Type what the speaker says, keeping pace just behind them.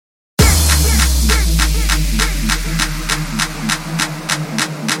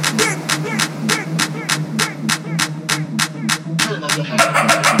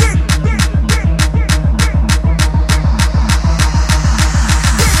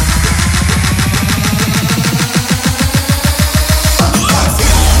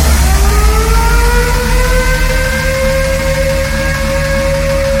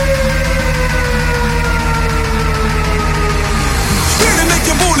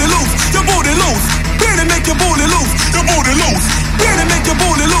your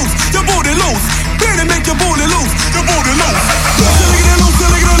booty loose, your booty loose. Better make your booty loose, your booty loose. Loose, lick it loose,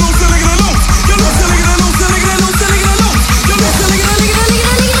 lick it loose, lick it loose. You loose, lick it loose, lick it loose, lick it loose. You loose, lick it, lick it, lick it, lick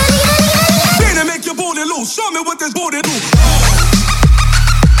it, lick it. Better make your booty loose. Show me what this booty do.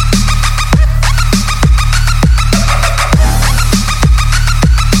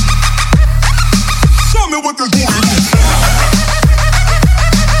 Show me what this booty do.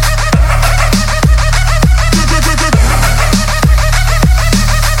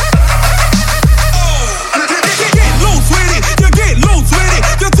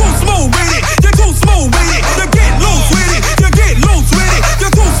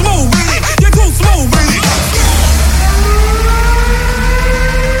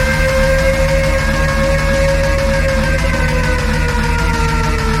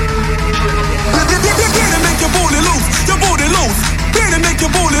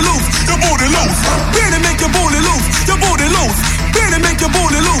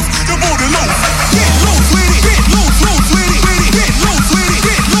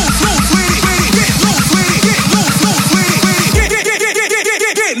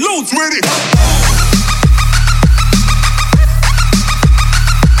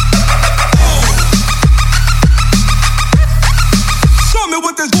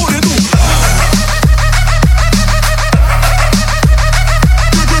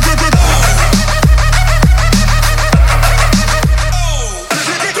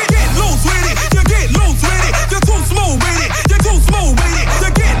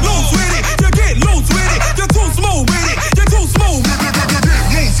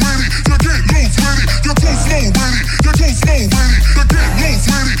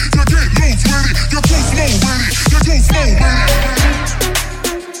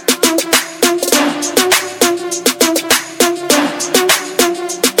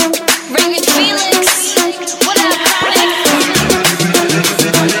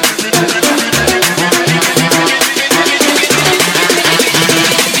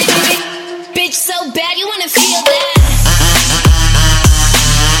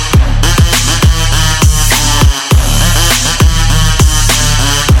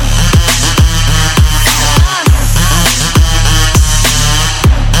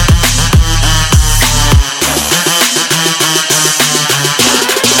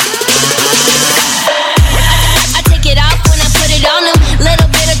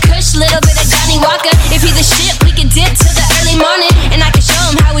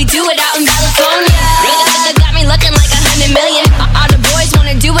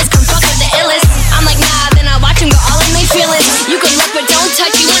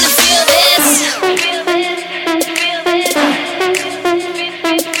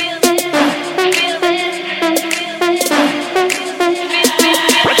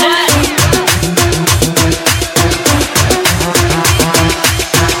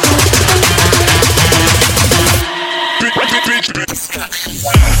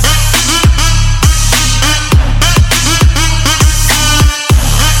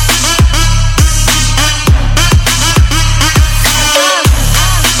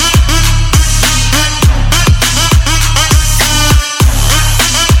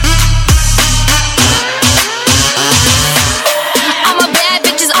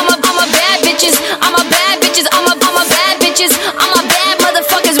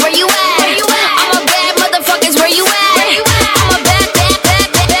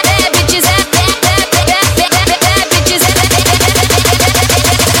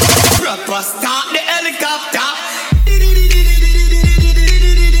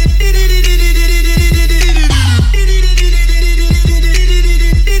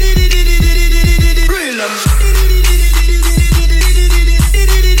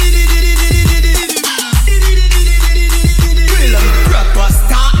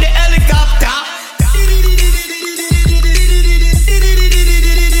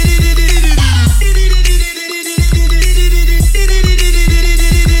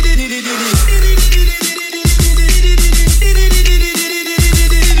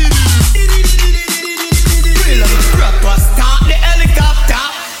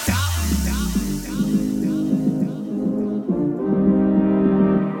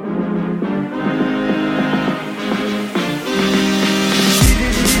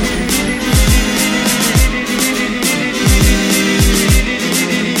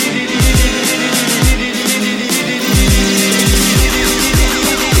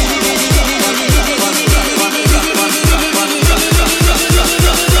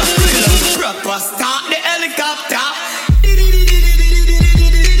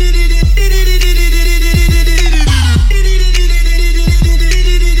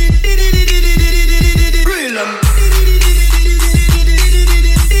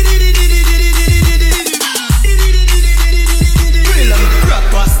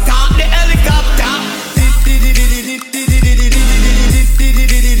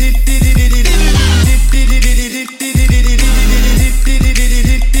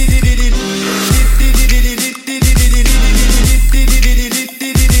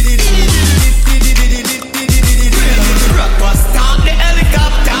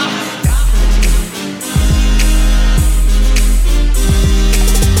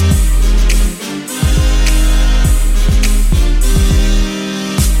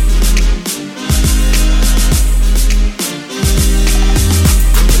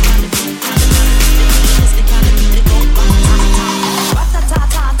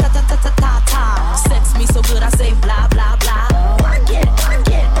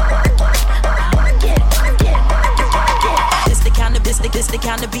 the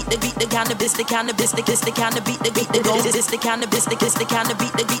kind of beat, the kind of this, the kind of this, the kind of beat, the go. This the kind of this, the kind of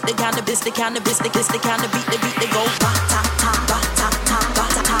beat, the kind of this, the kind of this, the kind of beat, the go. Ta ta ta ta ta ta ta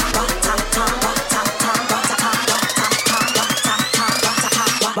ta ta ta ta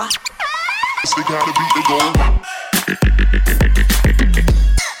ta. It's the kind of beat that go.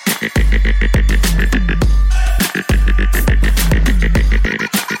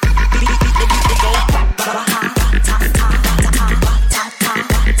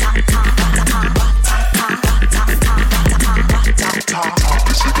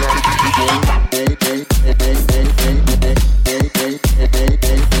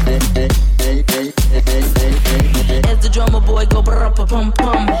 As the drummer boy go pum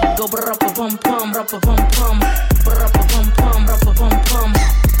pum, go pum pum, pum pum pum, pum pum pum, pum pum pum, pum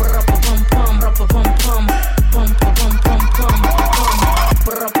pum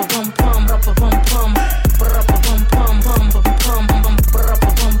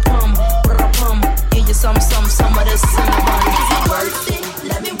pum, pum pum pum, give you some of this in the body. Is it worth it?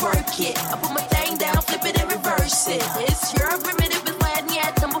 Let me work it. I put my thing down, flip it and reverse it. It's your primitive is land,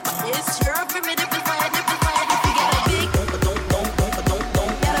 yeah, number 5. It's your primitive is land, if it's land. If you got a big, got a big,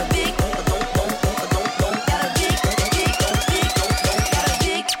 got a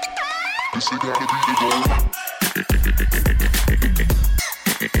big, It's the kind of beat that go.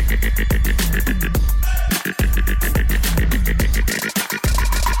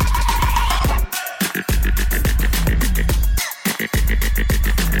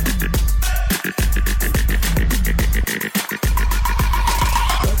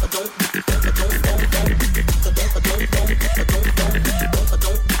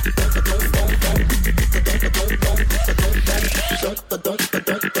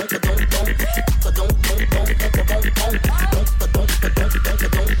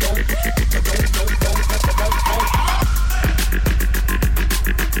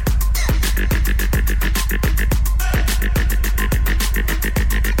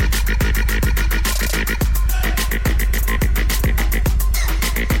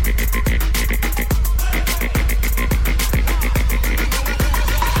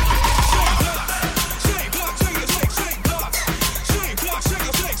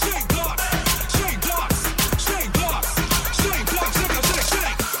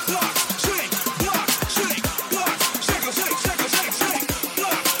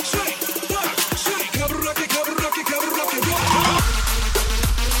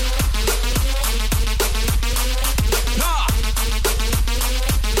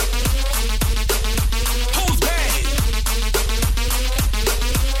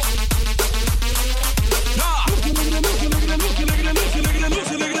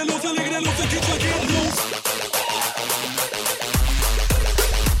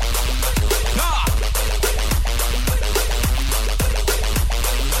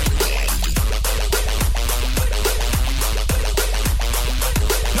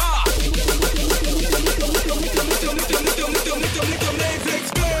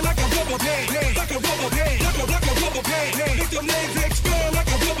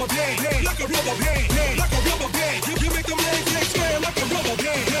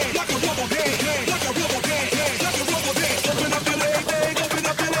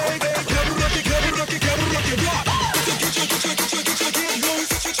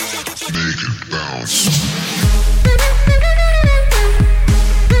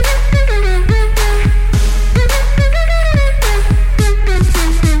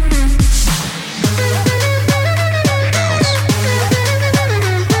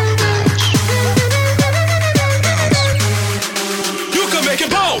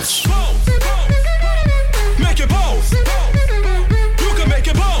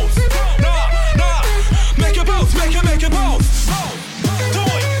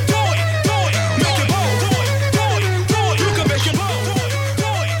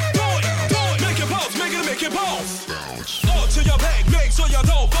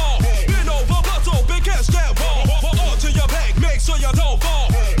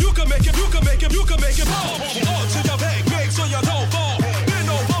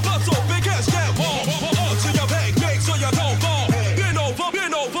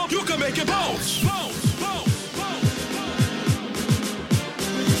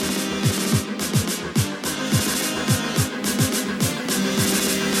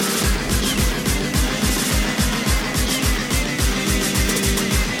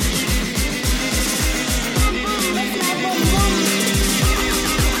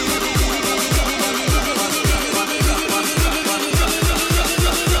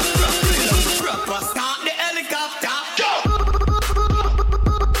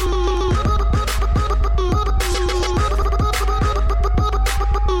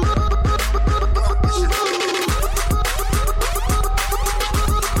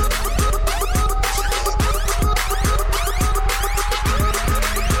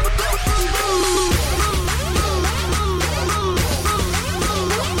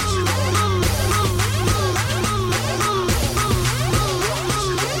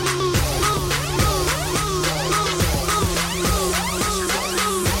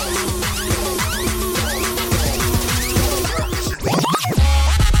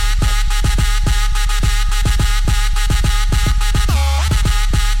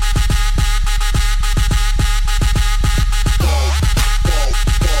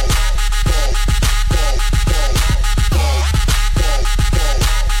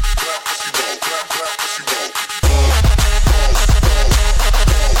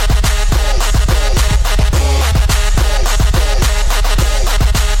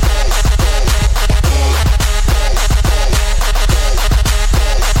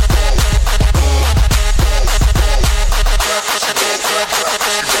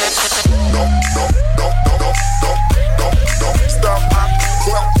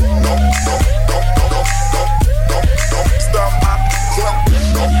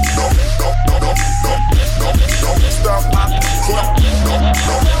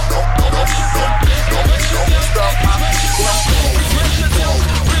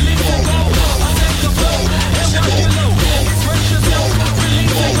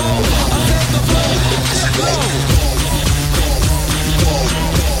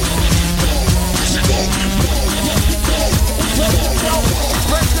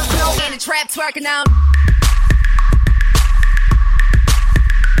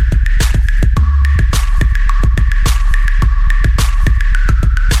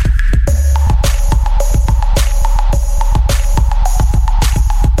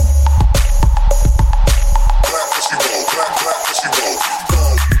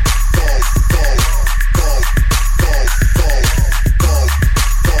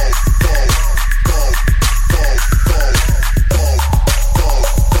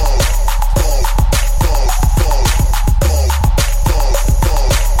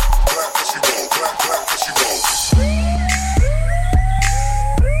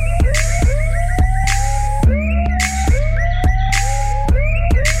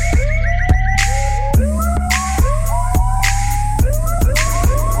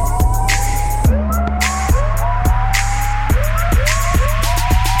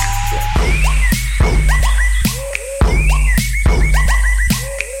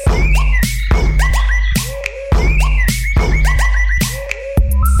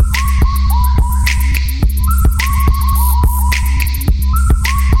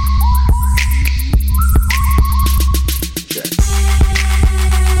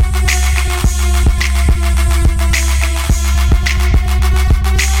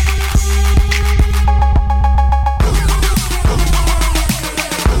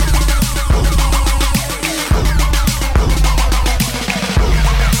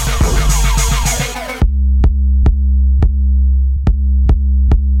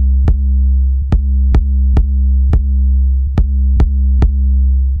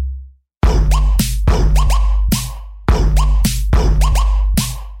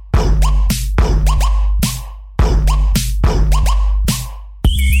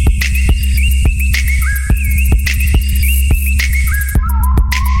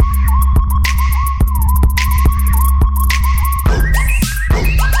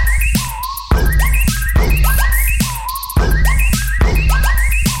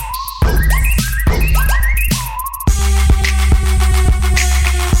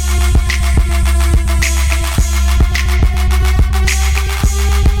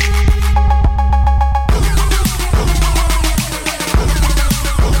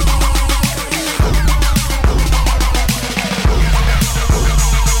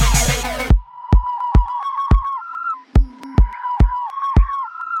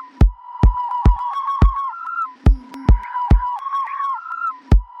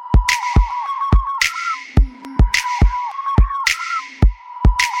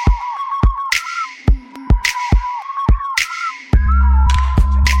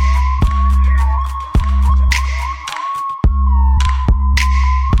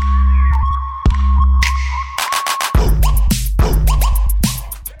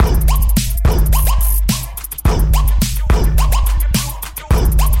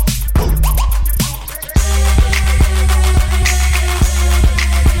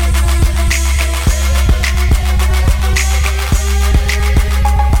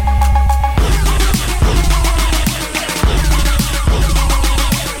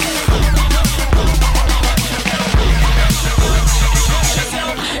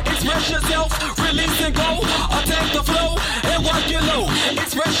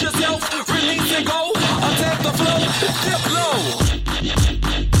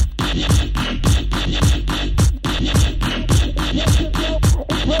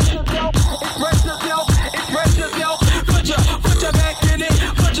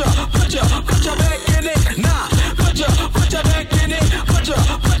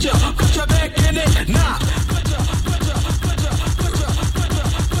 Nah.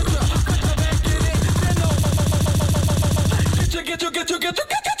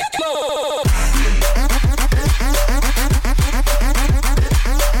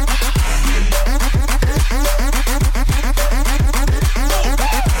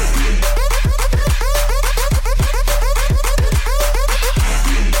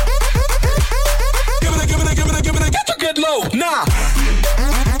 Get low. Get low. Nah.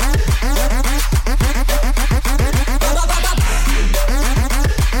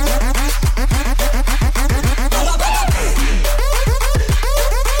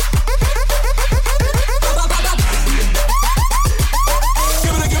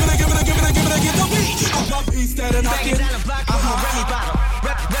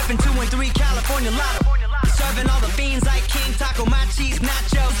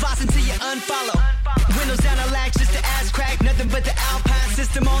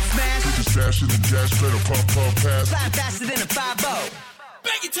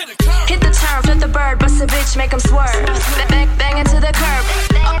 Make 'em swerve. Bang into the curb.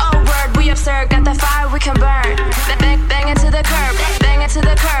 Oh word, we absurd. Got the fire we can burn. Bang into the curb. Bang into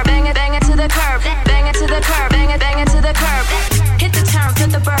the curb. Bang into the curb. Bang into the curb. Bang into the curb. Hit the turn,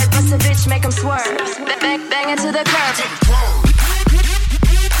 flip the bird, bust a bitch, make 'em swerve. Bang into the curb.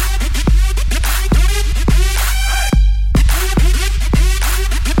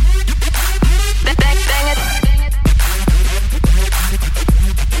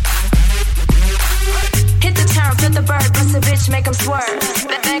 Make 'em swerve.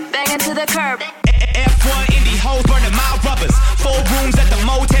 Bang into the curb. F1 indie hoes burning my rubbers. 4 rooms at the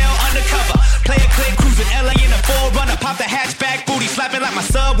motel undercover. Play a click, cruising LA in a 4Runner. Pop the hatchback, booty slapping like my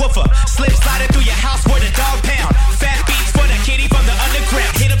subwoofer. Slip sliding through your house where the dog pound. Fat beats for the kitty from the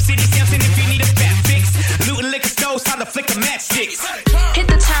underground. Hit up City Samson if you need a fat fix. Looting liquor stores, time to flick the matchsticks. Hit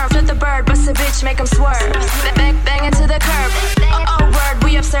the turn, flip the bird, bust a bitch, make 'em swerve. Bang into the curb. Oh word,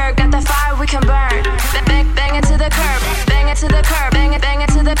 we absurd. Got the fire we can burn. Bang into the curb. To the curb, bang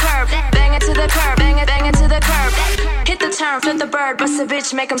into the curb, bang into the curb, bang into the curb. Hit the turn, flip the bird, bust a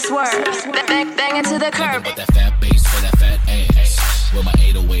bitch, make 'em swerve. Bang into the curb. Nothing but that fat bass for that fat ass. With my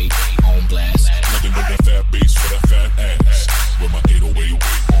 808 on blast. Nothing but that fat bass for that fat ass. With my 808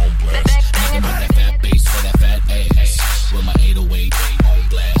 on blast. Nothing but that fat bass for that fat ass. With my 808 on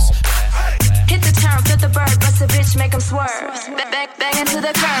blast. Hit the turn, flip the bird, bust a bitch, make 'em swerve. Bang into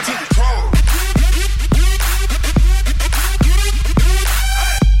the curb.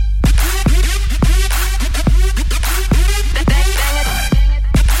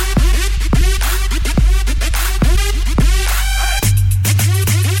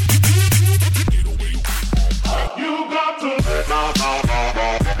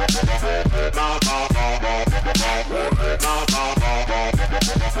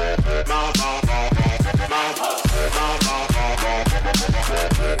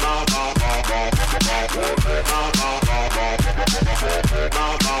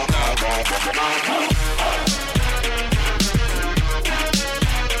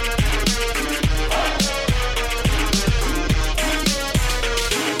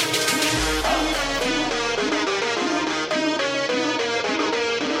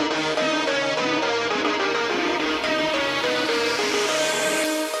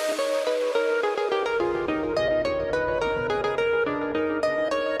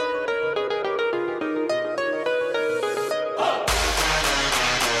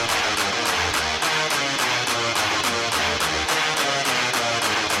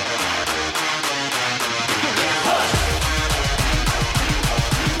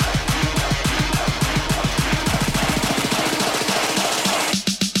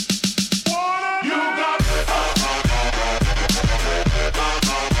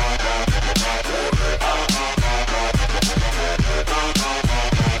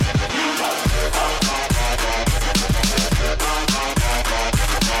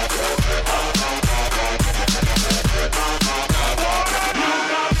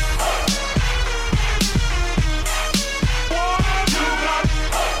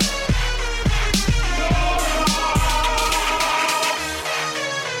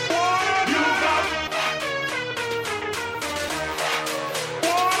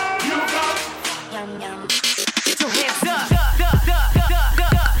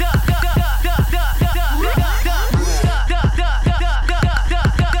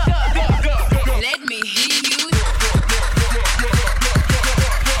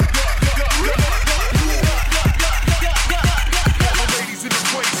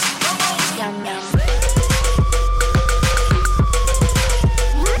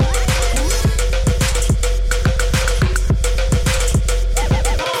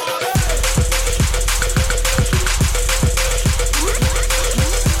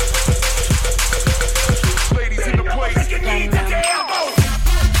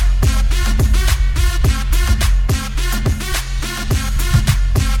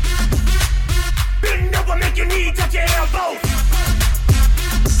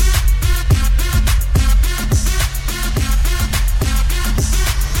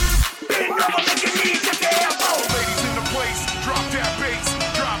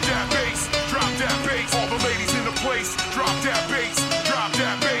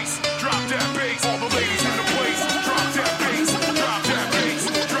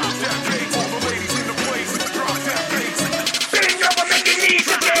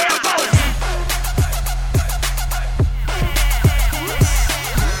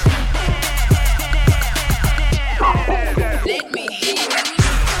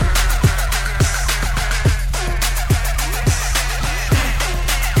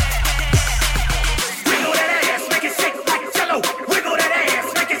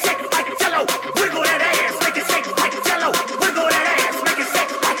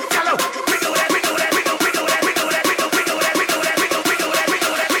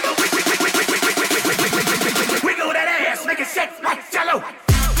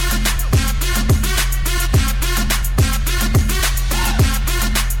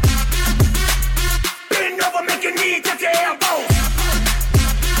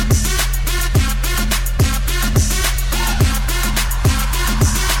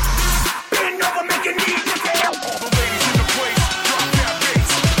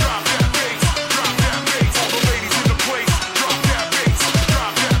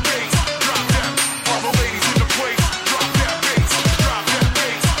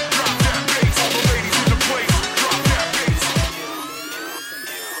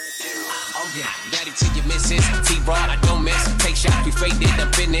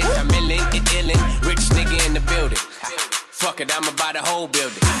 the whole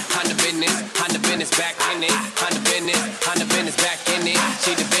building. Honda business, back in it. Honda business, back in it.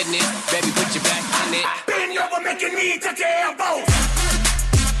 She the business, baby, put your back in it. Bend over, make your knee touch your elbows.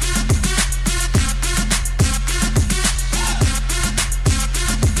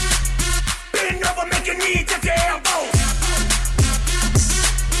 Bend over, make your knee touch your elbows.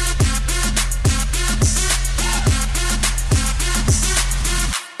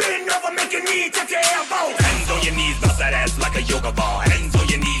 Bend over, make your knee touch your elbows. Hands on your knees, bounce that ass like a yoga ball. Hands on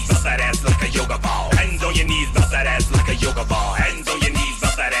your knees, bounce that ass like a yoga ball. Hands on your knees, bounce that ass like a yoga ball. Hands on your knees,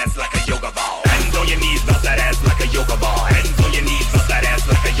 bounce that ass like a yoga ball. Hands on your knees, bounce that ass like a yoga ball. Hands on your knees, bounce that ass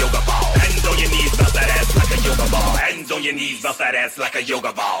like a yoga ball. Hands on your knees, bounce that ass like a yoga ball. Hands on your knees, bounce that ass like a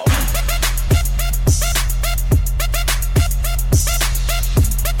yoga ball.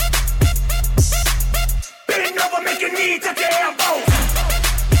 Bend over, make your knee touch your elbows.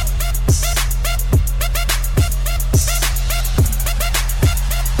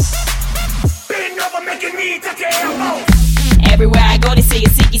 Bend over, make your knee touch your elbows. Everywhere I go, they say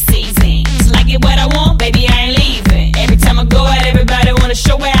it's Iggy season. So I get what I want, baby, I ain't leaving. Every time I go out, everybody wanna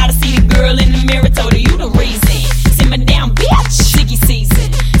show her how to see the girl in the mirror. Told her you the reason. Simmer down, bitch. Iggy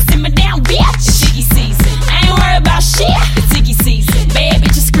season. Simmer down, bitch. Iggy season. I ain't worried about shit. It's Iggy season. Bad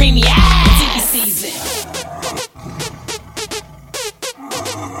bitches scream, yeah. It's Iggy season.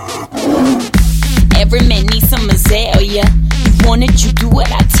 Every man needs some Azalea. You want it, you do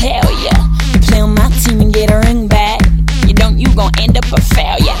what I tell ya. You play on my team and get a ring back. You don't, you gon' end up a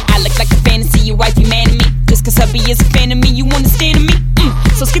failure. I look like a fantasy, your wife, you mad at me. Just cause hubby is a fan of me, you understand of me.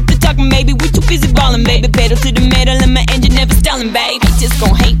 So skip the talking, baby, we too busy ballin', baby. Pedal to the metal and my engine never stallin', baby. Just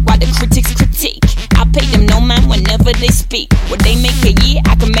gon' hate while the critics critique. I pay them no mind whenever they speak. What they make a year,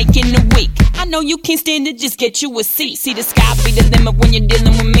 I can make in a week. I know you can't stand it, just get you a seat. See the sky be the limit when you're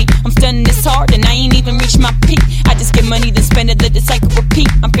dealing with me. I'm stunning this hard and I ain't even reached my peak. I just get money, then spend it, let the cycle repeat.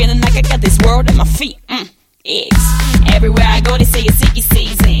 I'm feeling like I got this world at my feet. Eggs. Everywhere I go, they say it's Iggy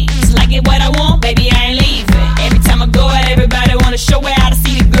season. So I get what I want, baby, I ain't leaving. Every time I go out, everybody wanna show her how to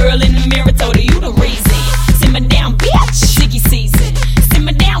see the girl in the mirror. Told her you the reason. Simmer down, bitch. Iggy season.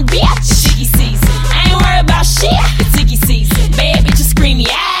 Simmer down, bitch. Iggy season. I ain't worried about shit. It's Iggy season. Bad bitches scream,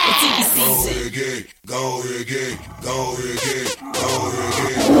 yeah. It's Iggy season. Go again, go again, go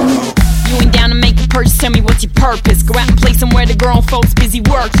again. You ain't down to make a purchase, tell me what's your purpose. Go out and play somewhere the grown folks busy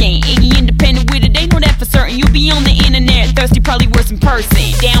working. Iggy independent with it, they know that for certain. You be on the internet, thirsty, probably worse in person.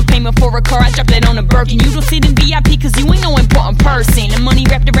 Down payment for a car, I drop that on a Birkin. You don't sit in VIP cause you ain't no important person. The money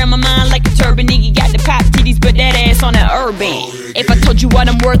wrapped around my mind like a turban. Iggy got the pop titties, but that ass on the urban. If I told you what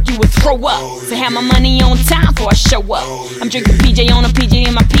I'm worth, you would throw up. So have my money on time before I show up. I'm drinking PJ on a PJ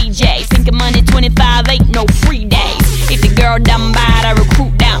in my PJ. Thinking money 25, ain't no free days. If the girl done bad, I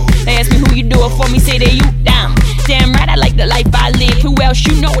recruit down. They ask me who you do it for, me say that you down. Damn right, I like the life I live. Who else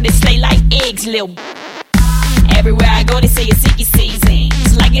you know that slay like eggs, lil'? Everywhere I go, they say it's Iggy season.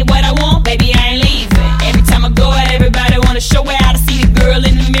 So I get what I want, baby, I ain't leaving. Every time I go out, everybody wanna show her how to see the girl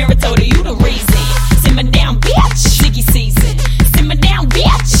in the mirror. Told her you the reason. Simmer down, bitch. Iggy season. Simmer down,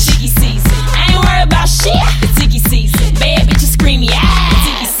 bitch. Iggy season. I ain't worried about shit. It's Iggy season. Bad bitches scream, yeah. It's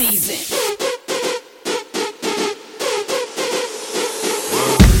Iggy season.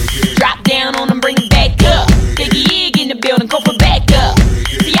 Drop down on them, bring it back up. Iggy Iggy in the building, go for back up.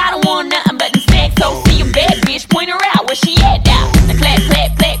 See, I don't want nothing but the sex, so see a bad bitch, point her out where she at now. Now clap,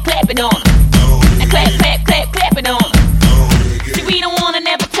 clap, clap, clap it on her. Now clap, clap, clap, clap it on her. See, we don't wanna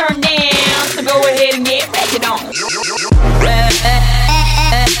never turn down, so go ahead and get ratchet on her.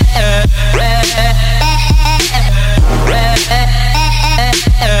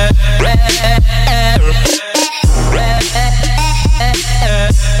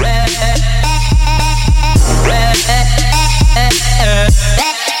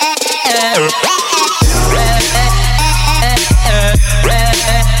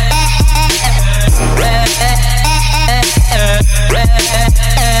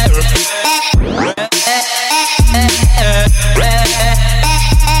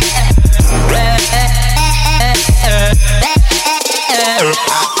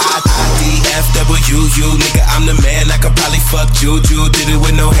 Nigga, I'm the man, I could probably fuck Juju. Did it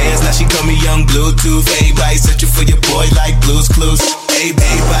with no hands, now she call me Young Bluetooth. Everybody searching for your boy like Blue's Clues.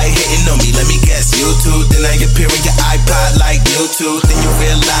 Everybody hitting on me, let me guess, YouTube. Then I appear in your iPod like Bluetooth. Then you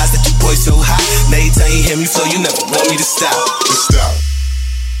realize that your boy so hot. Now you tell you hear me flow, you never want me to stop. Stop.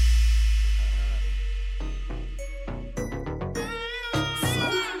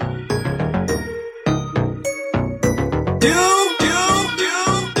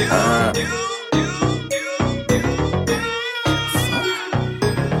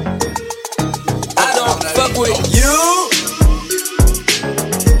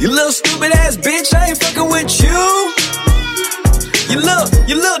 You little stupid ass bitch, I ain't fucking with you.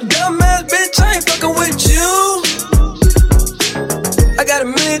 You little dumb ass bitch, I ain't fucking with you. I got a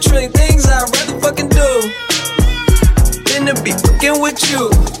million trillion things I'd rather fucking do than to be fucking with you.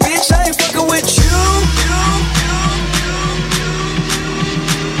 Bitch, I ain't fucking with you.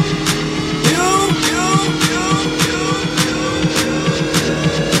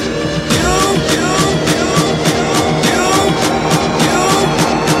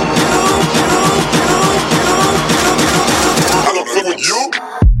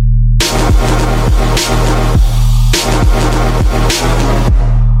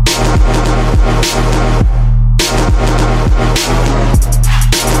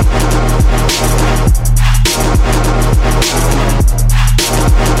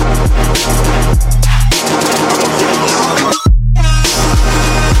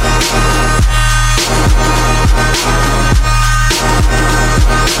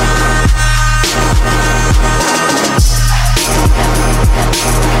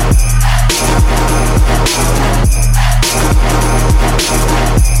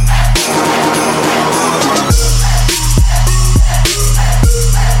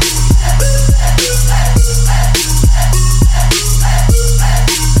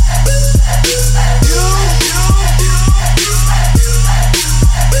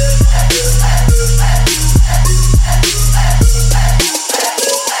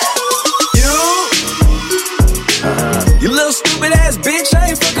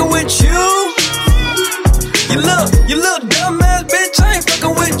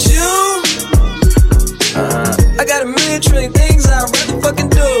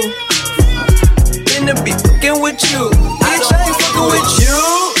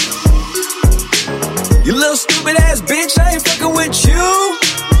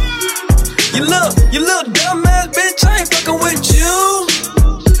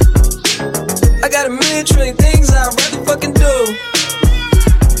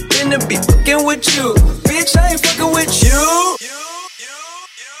 With you, bitch, I ain't fucking with you.